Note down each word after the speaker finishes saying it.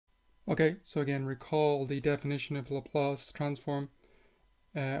Okay, so again, recall the definition of Laplace transform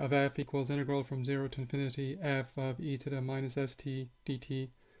of f equals integral from 0 to infinity f of e to the minus st dt.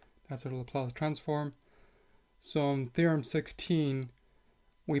 That's our Laplace transform. So in theorem 16,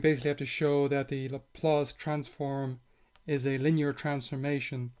 we basically have to show that the Laplace transform is a linear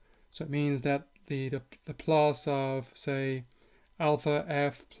transformation. So it means that the Laplace of, say, alpha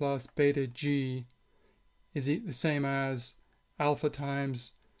f plus beta g is the same as alpha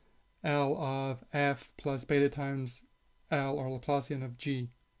times L of f plus beta times L, or Laplacian of g.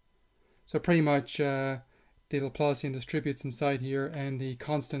 So pretty much the Laplacian distributes inside here and the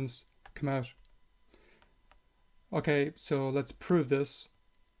constants come out. Okay, so let's prove this.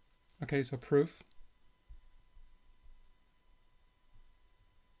 Okay, so proof.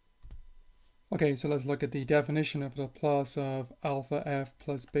 Okay, so let's look at the definition of Laplace of alpha f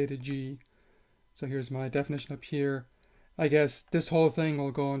plus beta g. So here's my definition up here. I guess this whole thing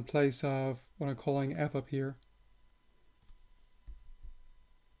will go in place of what I'm calling f up here.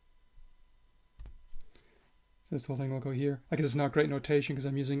 So this whole thing will go here. I guess it's not great notation because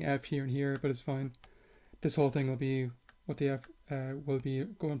I'm using f here and here, but it's fine. This whole thing will be what the f will be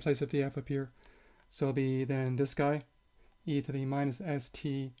go in place of the f up here. So it'll be then this guy, e to the minus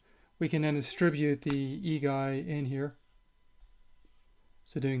st. We can then distribute the e guy in here.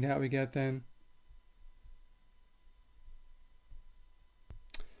 So doing that, we get then.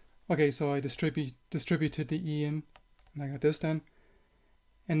 Okay, so I distributed the e in, and I got this then.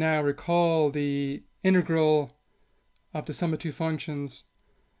 And now recall the integral of the sum of two functions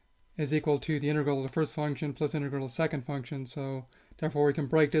is equal to the integral of the first function plus integral of the second function. So therefore we can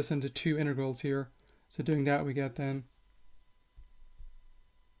break this into two integrals here. So doing that, we get then.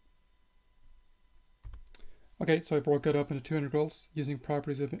 Okay, so I broke it up into two integrals using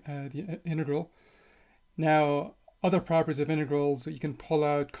properties of the integral. Now, other properties of integrals, you can pull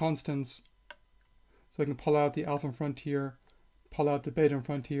out constants. So I can pull out the alpha in front here, pull out the beta in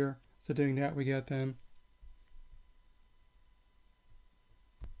front here. So doing that, we get then.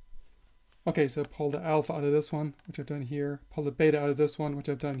 Okay, so pull the alpha out of this one, which I've done here. Pull the beta out of this one, which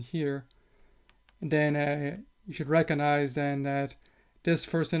I've done here. And then you should recognize then that this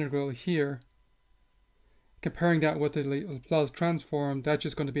first integral here, comparing that with the Laplace transform, that's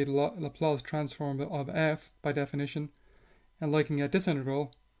just going to be the Laplace transform of f by definition. And looking at this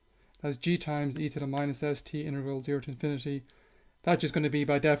integral, that's g times e to the minus st integral 0 to infinity. That's just going to be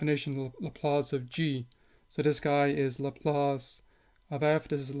by definition the Laplace of g. So this guy is Laplace of f,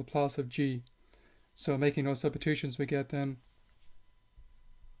 this is Laplace of g. So making those substitutions, we get then.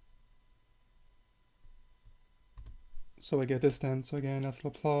 So we get this then. So again, that's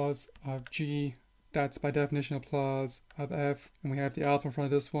Laplace of g. That's by definition Laplace of f. And we have the alpha in front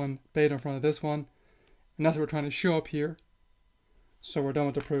of this one, beta in front of this one. And that's what we're trying to show up here. So we're done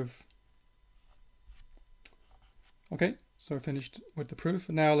with the proof. Okay, so we're finished with the proof.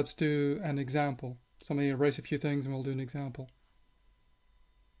 Now let's do an example. So I'm going to erase a few things and we'll do an example.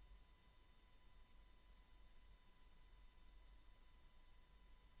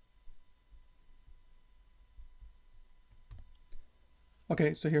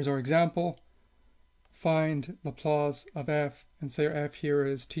 Okay, so here's our example. Find Laplace of f, and say our f here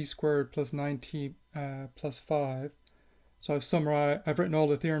is t squared plus 9t plus 5. So I've written all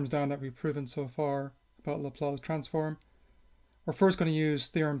the theorems down that we've proven so far about Laplace transform. We're first going to use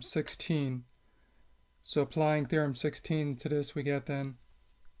theorem 16. So applying theorem 16 to this, we get then.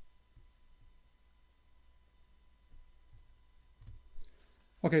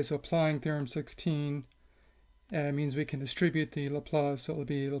 Okay, so applying theorem 16 means we can distribute the Laplace. So it'll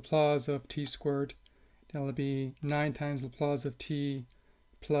be Laplace of t squared. That'll be 9 times Laplace of t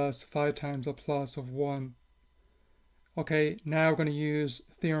plus 5 times Laplace of 1. Okay, now we're going to use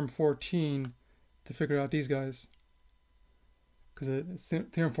theorem 14 to figure out these guys. Because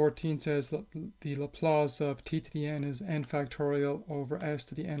theorem 14 says that the Laplace of t to the n is n factorial over s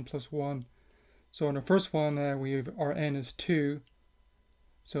to the n plus 1. So in the first one, our n is 2.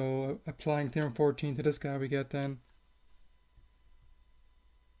 So applying theorem 14 to this guy, we get then.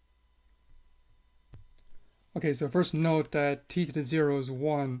 Okay, so first note that t to the 0 is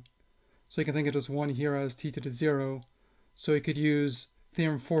 1. So you can think of this 1 here as t to the 0. So you could use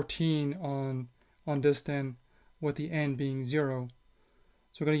theorem 14 on this then, with the n being 0.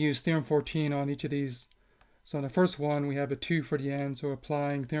 So we're going to use theorem 14 on each of these. So in the first one, we have a 2 for the n. So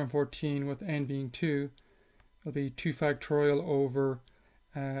applying theorem 14 with n being 2, it'll be 2 factorial over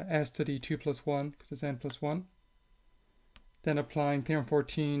s to the 2 plus 1, because it's n plus 1. Then applying theorem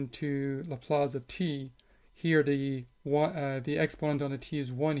 14 to Laplace of t. Here the exponent on the t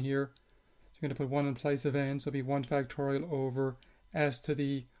is 1 here. So you're going to put 1 in place of n, so it'll be 1 factorial over s to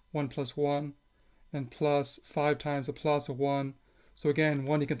the 1 plus 1, then plus 5 times the plus of 1. So again,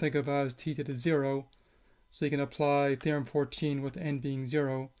 1 you can think of as t to the 0. So you can apply theorem 14 with n being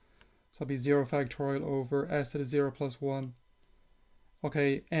 0. So it'll be 0 factorial over s to the 0 plus 1.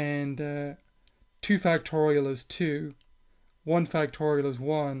 Okay, and 2 factorial is 2, 1 factorial is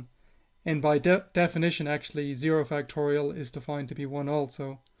 1, and by definition actually 0 factorial is defined to be 1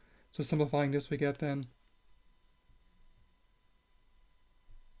 also. So simplifying this we get then,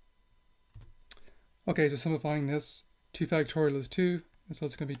 okay, so simplifying this, 2 factorial is 2, and so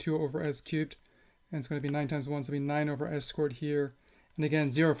it's going to be 2 over s cubed, and it's going to be 9 times 1, so it'll be 9 over s squared here, and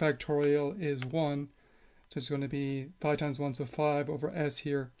again 0 factorial is 1, so it's going to be 5 times 1, so 5 over s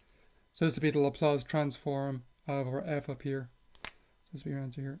here. So this will be the Laplace transform of our f up here. This will be your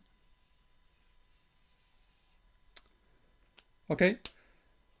answer here. Okay,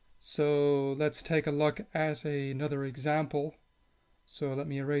 so let's take a look at another example. So let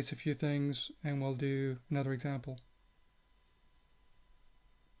me erase a few things and we'll do another example.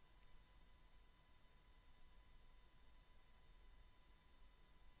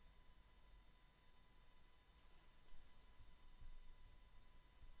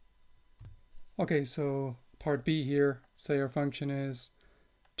 Okay, so part B here, say our function is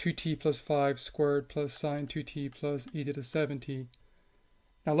 2t plus 5 squared plus sine 2t plus e to the 7t.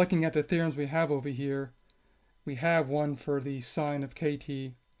 Now looking at the theorems we have over here, we have one for the sine of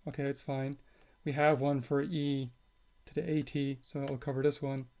kt, okay, it's fine. We have one for e to the at, so I'll cover this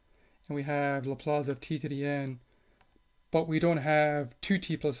one. And we have Laplace of t to the n, but we don't have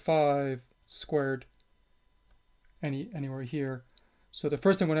 2t plus 5 squared anywhere here. So the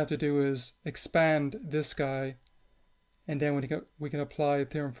first thing we're going to have to do is expand this guy, and then we can apply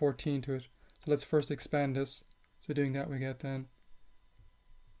theorem 14 to it. So let's first expand this. So doing that we get then,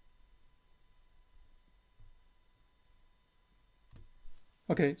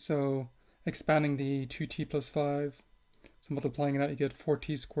 okay, so expanding the 2t plus 5, so multiplying it out you get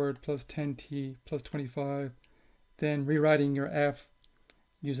 4t squared plus 10t plus 25. Then rewriting your f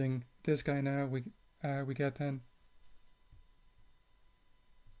using this guy now, we get then,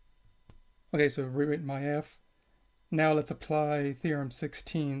 okay, so rewrite my f. Now let's apply theorem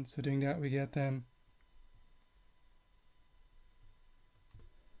 16. So doing that we get then,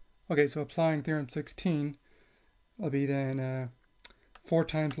 okay, so applying theorem 16 will be then 4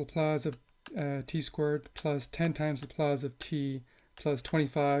 times Laplace of t squared plus 10 times Laplace of t plus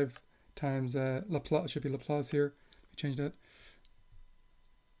 25 times Laplace, should be Laplace here, we change that.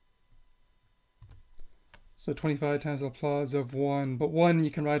 So 25 times Laplace of 1, but 1 you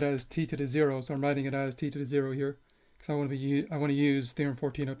can write as t to the 0, so I'm writing it as t to the 0 here, because I want to use theorem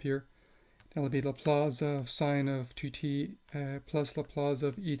 14 up here. That'll be Laplace of sine of 2t plus Laplace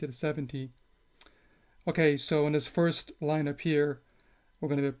of e to the 7t. Okay, so in this first line up here, we're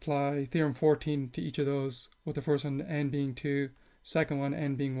going to apply theorem 14 to each of those, with the first one n being 2, second one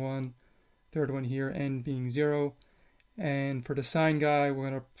n being 1, third one here n being 0, and for the sine guy we're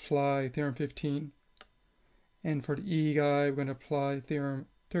going to apply theorem 15, and for the e guy we're going to apply theorem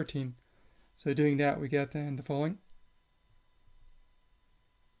 13. So doing that we get then the following.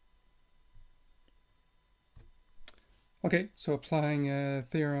 Okay, so applying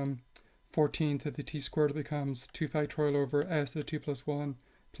theorem 14 to the t squared becomes 2 factorial over s to the 2 plus 1,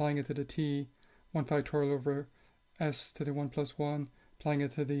 applying it to the t, 1 factorial over s to the 1 plus 1, applying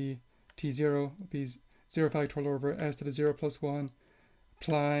it to the t0, would be 0 factorial over s to the 0 plus 1,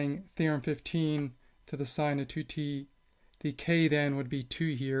 applying theorem 15 to the sine of 2t. The k then would be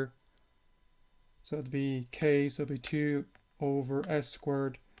 2 here, so it would be k, so it would be 2 over s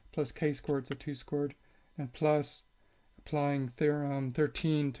squared plus k squared, so 2 squared, and plus applying theorem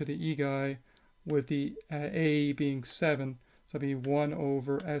 13 to the e guy with the a being 7, so it'll be 1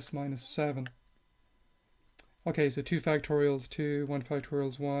 over s minus 7. Okay, so 2 factorial is 2, 1 factorial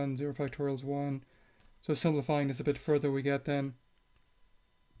is 1, 0 factorial is 1. So simplifying this a bit further we get then,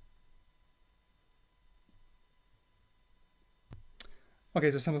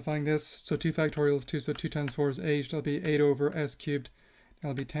 okay, so simplifying this, so 2 factorial is 2, so 2 times 4 is 8, that'll be 8 over s cubed,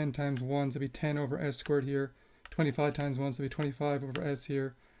 that'll be 10 times 1, so it'll be 10 over s squared here, 25 times 1, so it'll be 25 over s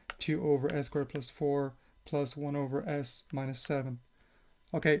here, 2 over s squared plus 4, plus 1 over s minus 7.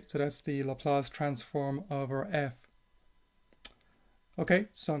 Okay, so that's the Laplace transform of our f. Okay,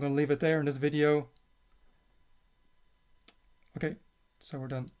 so I'm going to leave it there in this video. Okay, so we're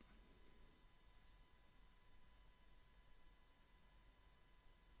done.